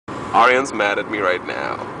Aryan's mad at me right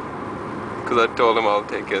now because I told him I'll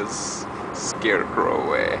take his scarecrow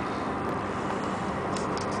away.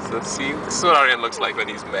 So see, this is what Aryan looks like when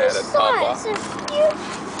he's mad at Papa. Besides, if you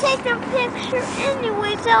take a picture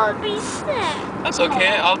anyways, that would be sad. That's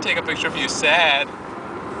okay. I'll take a picture of you sad.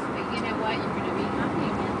 But you know what? You're going to be happy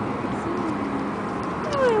again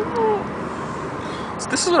very soon. So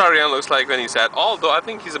this is what Aryan looks like when he's sad. Although I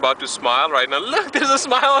think he's about to smile right now. Look, there's a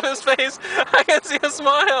smile on his face. I can see a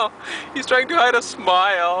smile. He's trying to hide a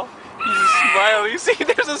smile. He's smiling. You see,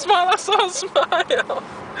 there's a smile. I saw a smile.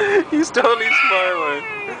 He's totally smiling.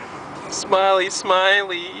 Smiley,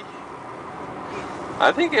 smiley.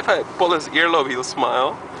 I think if I pull his earlobe, he'll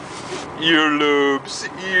smile. Earlobes,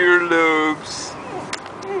 earlobes.